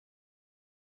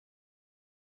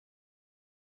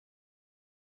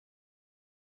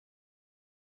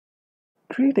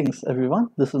Greetings everyone,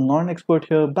 this is non-expert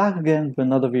here back again with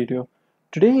another video.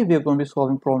 Today we are going to be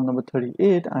solving problem number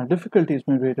 38 and difficulty has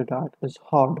been rated at is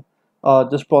hard.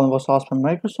 This problem was asked by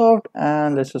Microsoft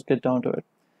and let's just get down to it.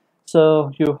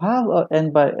 So you have a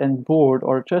n by n board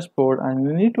or chessboard and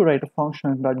you need to write a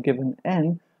function that given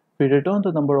n, we return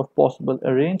the number of possible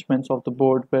arrangements of the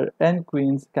board where n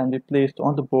queens can be placed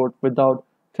on the board without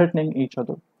threatening each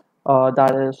other.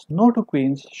 That is, no two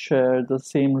queens share the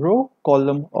same row,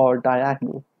 column, or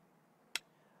diagonal.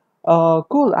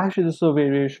 Cool. Actually, this is a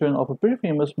variation of a pretty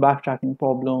famous backtracking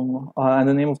problem, and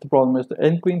the name of the problem is the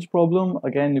n queens problem.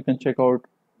 Again, you can check out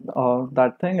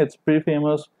that thing. It's pretty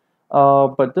famous,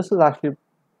 but this is actually a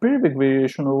pretty big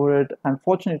variation over it. And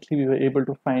fortunately, we were able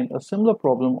to find a similar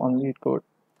problem on LeetCode.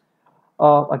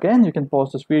 Again, you can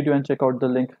pause this video and check out the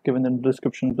link given in the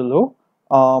description below.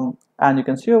 And you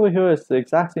can see over here it's the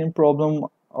exact same problem,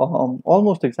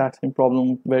 almost the exact same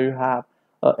problem where you have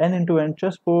n into n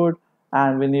chessboard,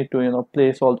 and we need to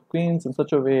place all the queens in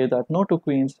such a way that no two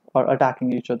queens are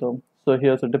attacking each other. So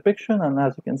here's a depiction, and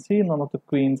as you can see, none of the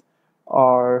queens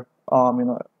are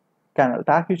can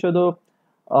attack each other.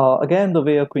 Again, the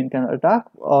way a queen can attack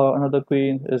another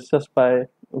queen is just by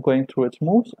going through its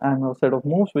moves, and a set of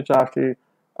moves which are actually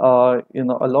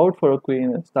allowed for a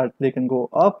queen is that they can go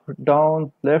up,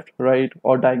 down, left, right,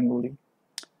 or diagonally.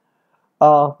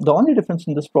 The only difference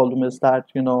in this problem is that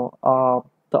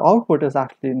the output is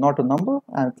actually not a number,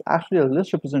 and it's actually a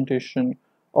list representation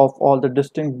of all the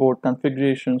distinct board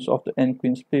configurations of the n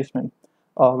queens placement,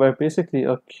 where basically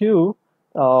a q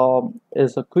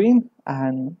is a queen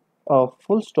and a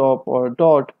full stop or a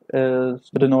dot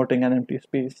is denoting an empty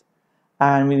space,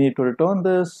 and we need to return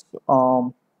this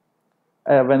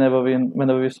whenever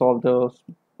we solve the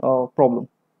problem.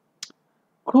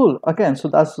 Cool. Again, so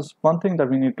that's just one thing that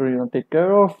we need to take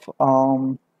care of.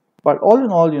 But all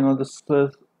in all, this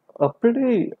is a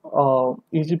pretty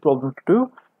easy problem to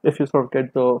do if you sort of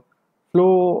get the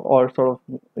flow or sort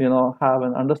of have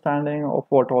an understanding of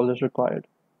what all is required.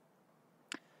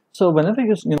 So whenever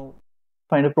you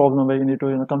find a problem where you need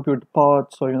to compute the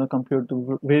parts or compute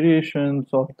the variations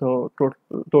of the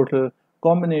total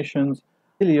combinations,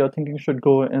 really your thinking should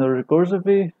go in a recursive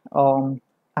way.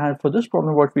 And for this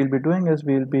problem, what we'll be doing is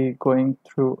we'll be going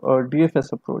through a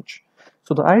DFS approach.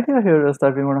 So the idea here is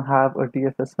that we're going to have a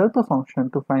DFS helper function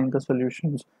to find the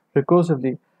solutions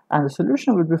recursively, and the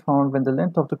solution will be found when the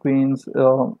length of the queens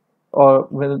or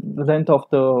when the length of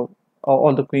the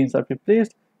all the queens that we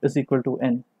placed is equal to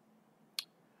n.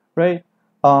 Right?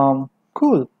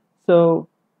 Cool. So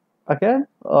again,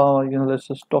 let's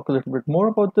just talk a little bit more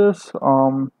about this.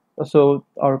 So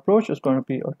our approach is going to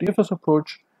be a DFS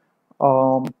approach,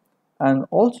 and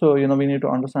also we need to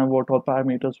understand what all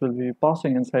parameters will be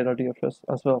passing inside our DFS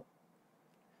as well.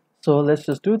 So let's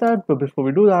just do that. But before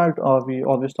we do that, we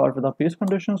always start with our base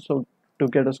conditions. So to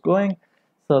get us going,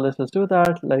 so let's just do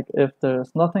that. Like if there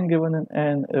is nothing given in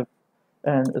n, if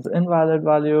n is an invalid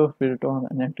value, we return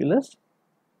an empty list.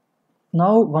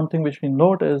 Now, one thing which we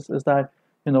note is that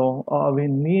we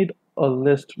need a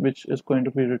list which is going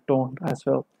to be returned as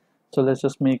well. So let's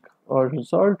just make a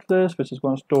result list which is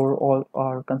going to store all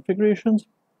our configurations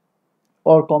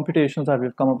or computations that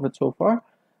we've come up with so far.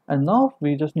 And now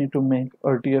we just need to make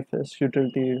a DFS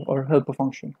utility or helper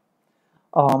function.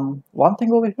 One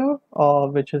thing over here,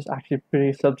 which is actually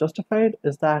pretty self-justified,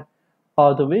 is that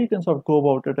the way you can sort of go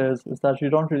about it is that you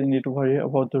don't really need to worry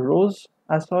about the rows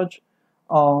as such.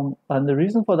 And the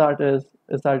reason for that is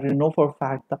that you know for a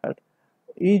fact that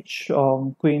each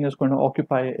queen is going to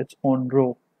occupy its own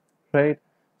row, right?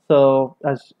 So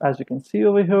as you can see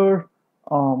over here,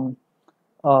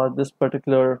 this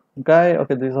particular guy,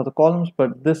 okay, these are the columns,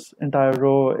 but this entire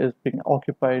row is being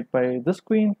occupied by this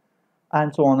queen,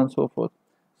 and so on and so forth.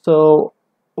 So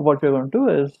what we're going to do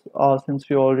is, since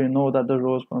we already know that the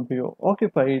row is going to be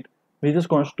occupied, we're just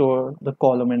going to store the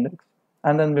column index,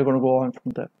 and then we're going to go on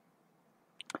from there.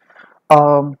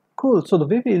 Cool. So the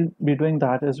way we'll be doing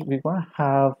that is we're going to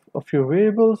have a few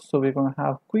variables. So we're going to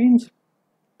have queens.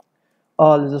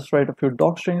 Let's just write a few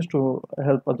doc strings to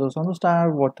help others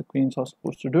understand what the queens are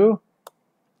supposed to do.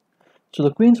 So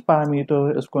the queens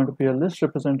parameter is going to be a list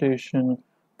representation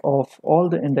of all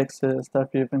the indexes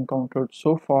that we've encountered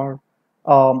so far.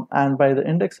 And by the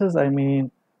indexes, I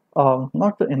mean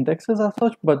not the indexes as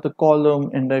such, but the column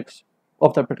index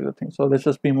of that particular thing. So let's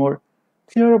just be more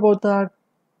clear about that.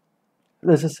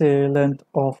 Let's just say length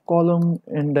of column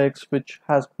index which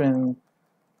has been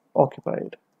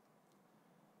occupied.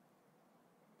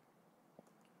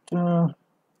 Yeah,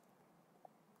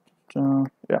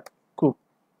 cool.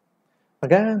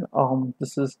 Again,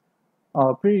 this is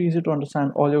pretty easy to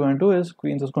understand. All you're going to do is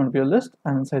queens is going to be a list,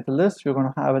 and inside the list you're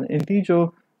going to have an integer,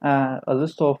 a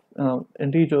list of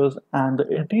integers, and the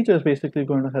integer is basically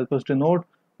going to help us denote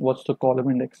what's the column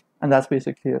index, and that's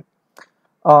basically it.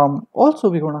 Also,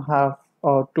 we're going to have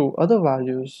two other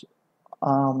values,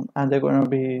 and they're going to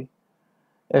be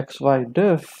xy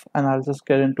diff, and I'll just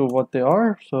get into what they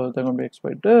are. So they're going to be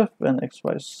xy diff and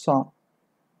xy sum.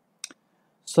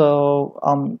 So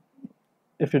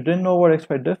if you didn't know what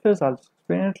xy diff is, I'll just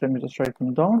explain it. Let me just write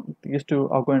them down. These two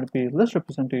are going to be list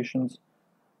representations,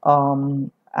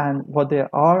 and what they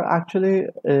are actually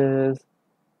is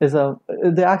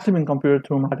they're actually been computed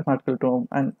through a mathematical term,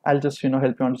 and I'll just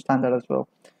help you understand that as well.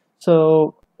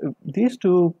 So these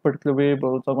two particular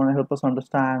variables are going to help us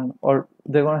understand, or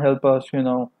they're going to help us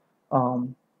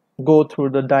go through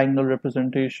the diagonal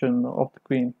representation of the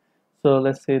queen. So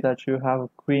let's say that you have a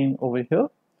queen over here.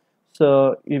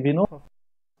 So if you know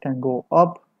can go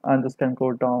up and this can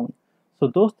go down, so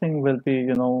those things will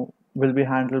be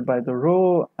handled by the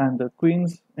row and the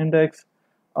queen's index,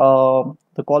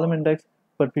 the column index.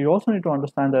 But we also need to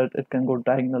understand that it can go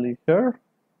diagonally here,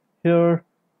 here,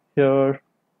 here,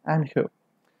 and here.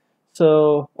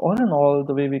 So all in all,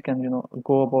 the way we can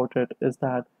go about it is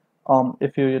that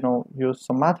if you use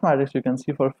some mathematics, you can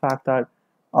see for a fact that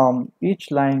each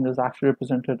line is actually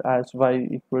represented as y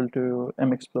equal to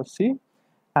mx plus c,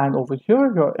 and over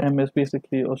here your m is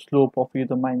basically a slope of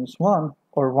either -1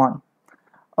 or 1.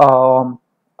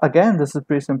 Again, this is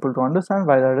pretty simple to understand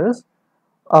why that is.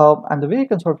 And the way you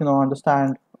can sort of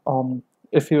understand,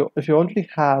 if you already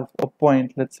have a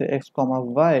point, let's say x comma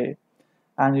y,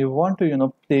 and you want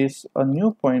to place a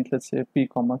new point, let's say p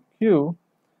comma q,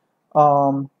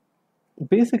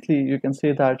 basically you can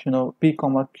say that p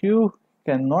comma q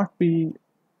cannot be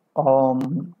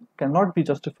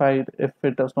justified if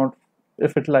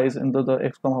it lies into the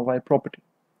x comma y property.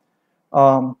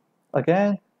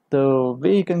 Again, the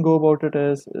way you can go about it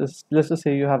is let's just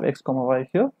say you have x comma y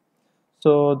here.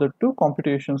 So the two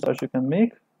computations that you can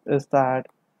make is that,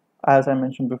 as I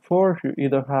mentioned before, you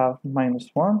either have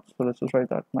 -1, so let's just write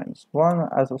that -1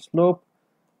 as a slope,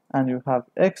 and you have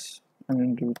x and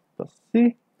then do the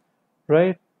c,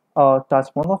 right? That's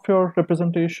one of your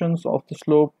representations of the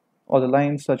slope or the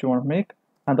lines that you want to make,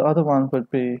 and the other one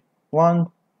would be 1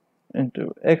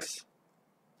 into x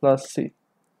plus c,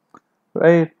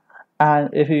 right?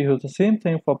 And if you use the same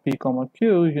thing for p comma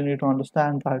q, you need to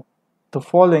understand that the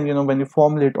following, when you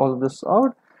formulate all of this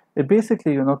out, it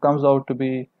basically comes out to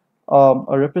be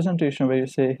a representation where you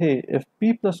say, hey, if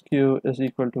p plus q is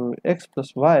equal to x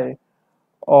plus y,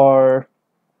 or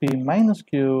p minus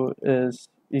q is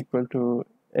equal to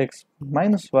x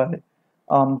minus y,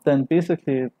 then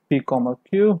basically p comma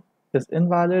q is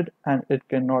invalid and it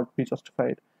cannot be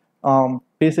justified.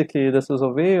 Basically, this is a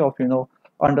way of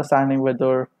understanding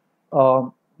whether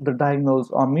the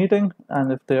diagonals are meeting,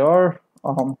 and if they are,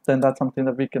 then that's something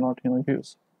that we cannot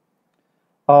use.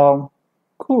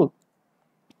 Cool.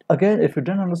 Again, if you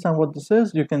didn't understand what this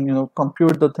is, you can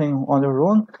compute the thing on your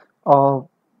own.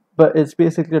 But it's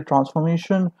basically a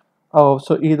transformation.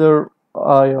 So either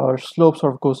your slope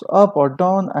sort of goes up or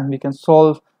down, and we can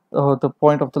solve the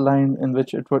point of the line in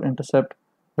which it would intercept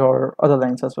your other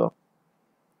lines as well.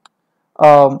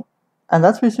 And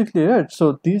that's basically it.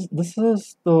 So this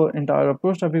is the entire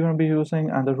approach that we're going to be using,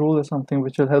 and the rule is something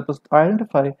which will help us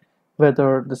identify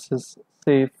whether this is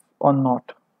safe or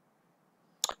not.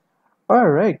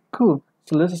 Alright, cool.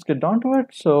 So let's just get down to it.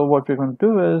 So what we're going to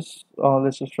do is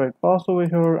let's just write pass over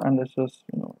here, and let's just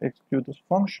execute this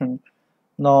function.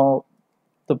 Now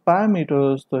the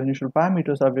initial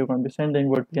parameters that we're going to be sending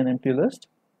would be an empty list,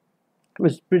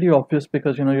 which is pretty obvious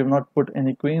because you've not put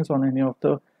any queens on any of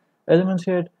the elements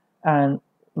yet. And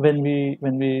when we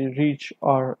reach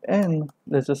our n,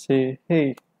 let's just say,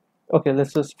 hey, okay,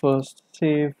 let's just first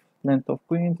save length of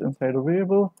queens inside a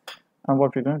variable. And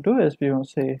what we're going to do is we're going to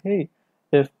say, hey,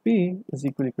 if p is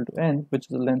equal to n, which is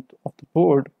the length of the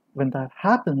board, when that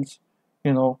happens,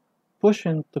 push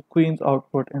in the queen's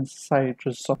output inside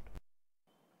result.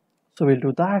 So we'll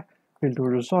do that. We'll do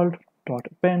result dot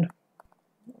append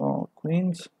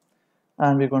queens,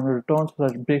 and we're going to return so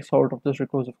that it breaks out of this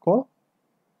recursive call.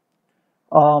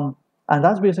 And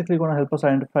that's basically going to help us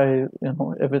identify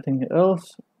everything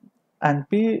else. And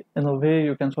p, in a way,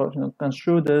 you can sort of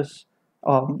construe this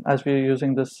as we're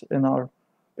using this in our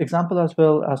example as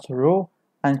well, as the row,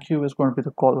 and q is going to be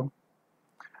the column,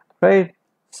 right?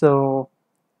 So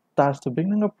that's the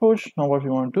beginning approach. Now what we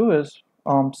want to do is,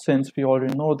 since we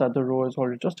already know that the row is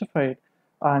already justified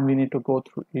and we need to go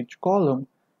through each column,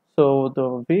 so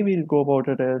the way we'll go about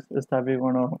it is that we're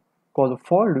going to call a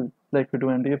for loop. like we do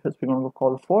in DFS, we're going to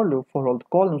call for loop for all the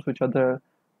columns which are there,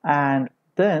 and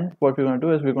then what we're going to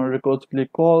do is we're going to recursively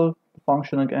call the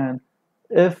function again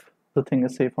if the thing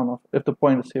is safe or not, if the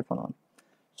point is safe or not.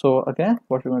 So again,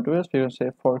 what we're going to do is we're going to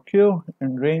say for q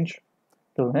in range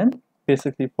till n.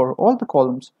 Basically, for all the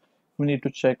columns, we need to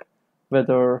check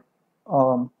whether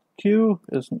q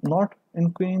is not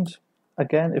in queens.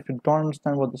 Again, if you don't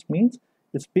understand what this means,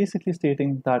 it's basically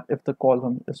stating that if the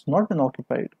column is not been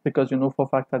occupied, because you know for a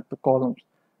fact that the columns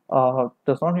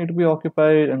does not need to be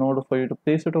occupied in order for you to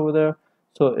place it over there.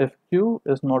 So if q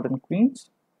is not in queens,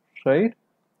 right?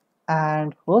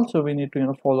 And also we need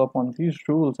to follow up on these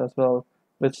rules as well,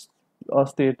 which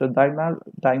state the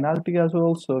diagonality as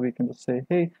well. So we can just say,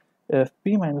 hey, if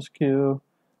p minus q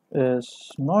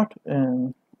is not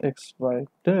in xy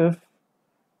diff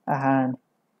and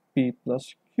p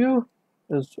plus q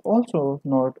is also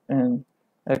not in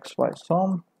xy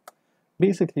sum,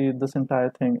 basically this entire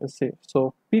thing is safe.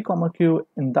 So p comma q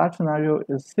in that scenario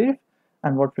is safe,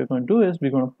 and what we're going to do is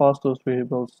we're going to pass those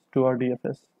variables to our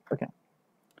DFS again.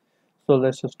 So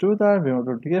let's just do that. We're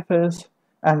going to do DFS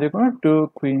and we're going to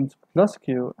do queens plus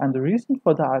q, and the reason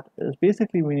for that is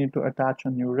basically we need to attach a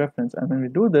new reference, and when we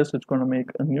do this it's going to make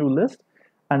a new list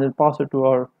and then pass it to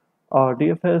our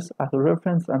DFS as a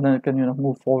reference, and then it can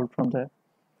move forward from there.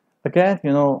 Again,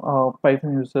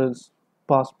 Python uses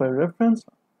pass by reference,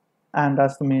 and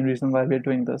that's the main reason why we're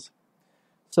doing this.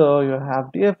 So you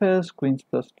have DFS queens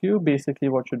plus q. Basically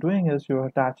what you're doing is you're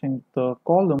attaching the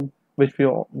column which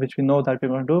we know that we're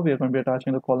going to do. We're going to be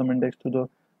attaching the column index to the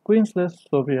queens list,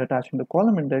 so we're attaching the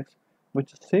column index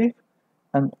which is safe,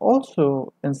 and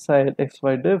also inside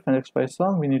xy diff and xy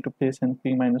sum we need to place in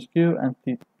p minus q and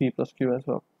p plus q as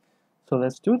well. So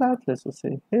let's do that. Let's just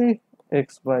say, hey,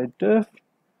 xy diff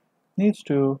needs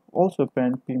to also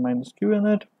print p minus q in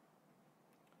it,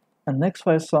 and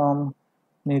xy sum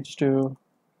needs to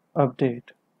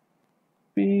update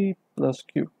p plus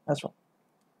q as well.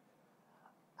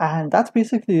 And that's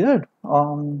basically it.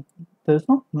 There's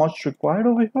not much required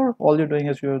over here. All you're doing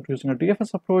is you're using a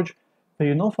DFS approach where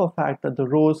you know for a fact that the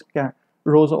rows are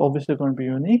obviously going to be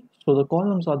unique, so the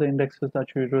columns are the indexes that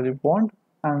you really want,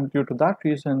 and due to that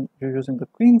reason you're using the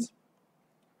queens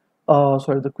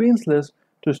list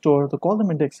to store the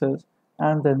column indexes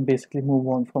and then basically move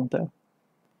on from there.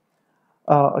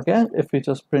 Again, if we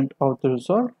just print out the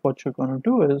result, what you're going to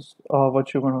do is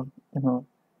what you're going to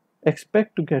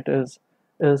expect to get is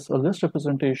a list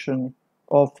representation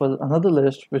of another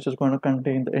list which is going to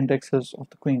contain the indexes of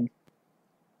the queen.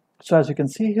 So as you can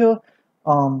see here,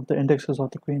 the indexes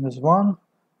of the queen is 1,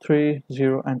 3,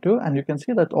 0, and 2, and you can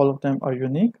see that all of them are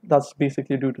unique. That's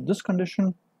basically due to this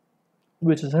condition,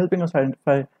 which is helping us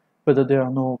identify whether there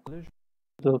are no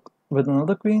collisions with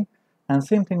another queen. And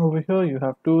same thing over here, you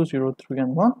have 2, 0, 3,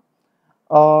 and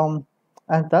 1.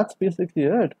 And that's basically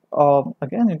it.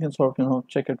 Again, you can sort of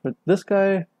check it with this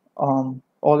guy.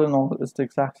 All in all, it's the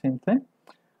exact same thing.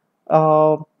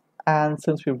 And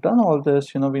since we've done all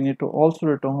this, we need to also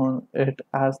return it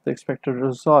as the expected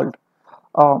result.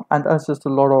 And that's just a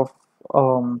lot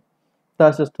of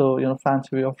that's just a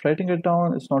fancy way of writing it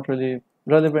down. It's not really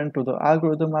relevant to the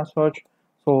algorithm as such.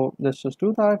 So let's just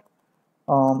do that.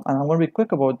 And I'm going to be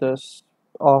quick about this.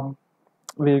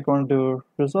 We're going to do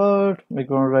result. We're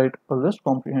going to write a list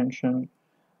comprehension.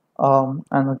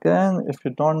 And again, if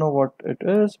you don't know what it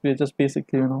is, we're just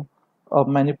basically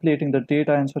manipulating the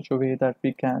data in such a way that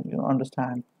we can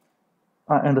understand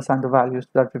the values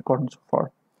that we've gotten so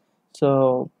far.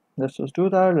 So let's just do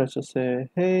that. Let's just say,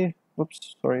 hey,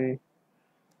 whoops, sorry.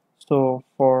 So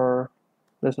for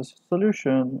this is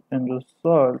solution in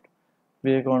result,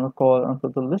 we're going to call under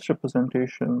the list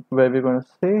representation where we're going to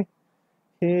say,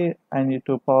 hey, I need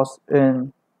to pass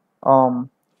in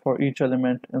for each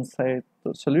element inside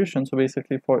the solution. So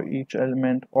basically for each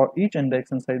element or each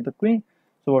index inside the queen.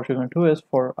 So what you're going to do is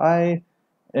for I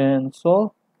in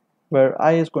sol, where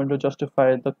I is going to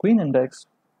justify the queen index,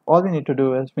 all we need to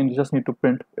do is we just need to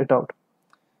print it out.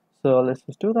 So let's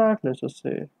just do that. Let's just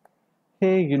say,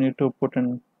 hey, you need to put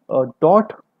in a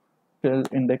dot till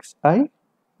index I,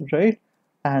 right?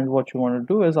 And what you want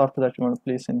to do is after that you want to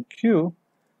place in q,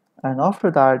 and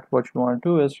after that what you want to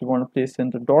do is you want to place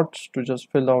in the dots to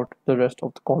just fill out the rest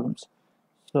of the columns.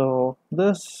 So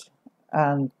this,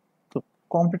 and the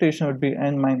computation would be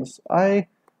n minus I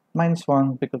minus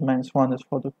 1, because minus 1 is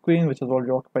for the queen which has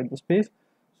already occupied the space.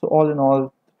 So all in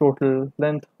all, the total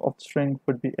length of the string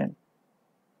would be n.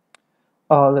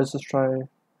 Let's just try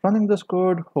running this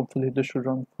code. Hopefully this should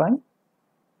run fine.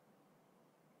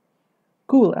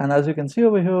 Cool, and as you can see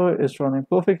over here, it's running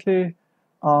perfectly.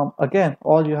 Again,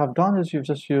 all you have done is you've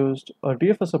just used a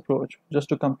DFS approach just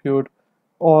to compute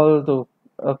all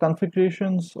the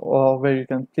configurations where you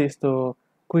can place the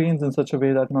queens in such a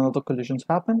way that none of the collisions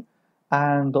happen.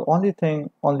 And the only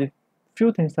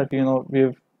few things that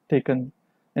we've taken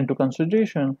into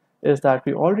consideration is that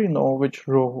we already know which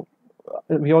row,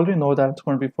 we already know that it's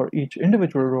going to be for each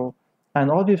individual row,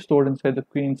 and all we've stored inside the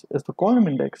queens is the column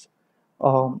index.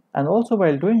 And also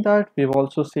while doing that, we've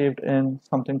also saved in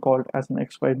something called as an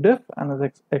XY diff and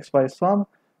an XY sum,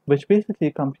 which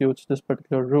basically computes this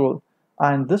particular rule.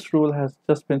 And this rule has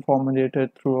just been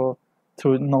formulated through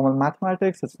normal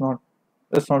mathematics. It's not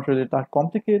really that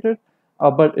complicated.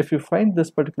 But if you find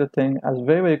this particular thing as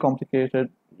very, very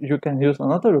complicated, you can use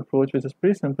another approach, which is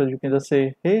pretty simple. You can just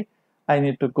say, hey, I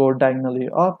need to go diagonally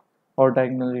up or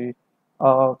diagonally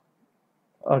uh,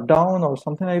 down or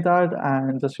something like that,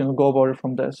 and just go about it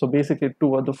from there. So basically,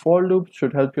 two other for loops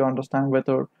should help you understand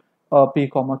whether p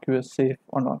comma q is safe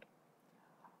or not.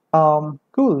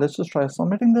 Cool. Let's just try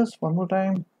submitting this one more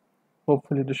time.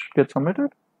 Hopefully, this should get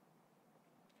submitted.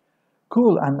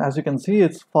 Cool, and as you can see,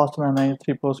 it's faster than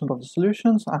 93% of the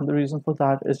solutions, and the reason for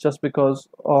that is just because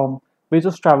we're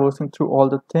just traversing through all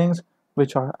the things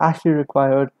which are actually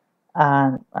required,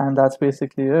 and that's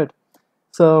basically it.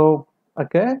 So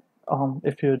again,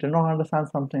 if you did not understand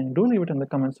something, do leave it in the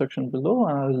comment section below,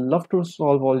 and I'd love to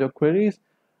solve all your queries.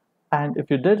 And if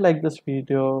you did like this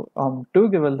video, do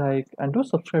give a like and do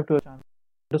subscribe to our channel.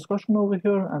 Discussion over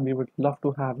here, and we would love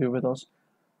to have you with us.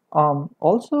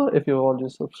 Also, if you're already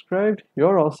subscribed,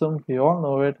 you're awesome, we all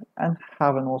know it, and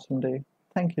have an awesome day.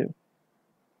 Thank you.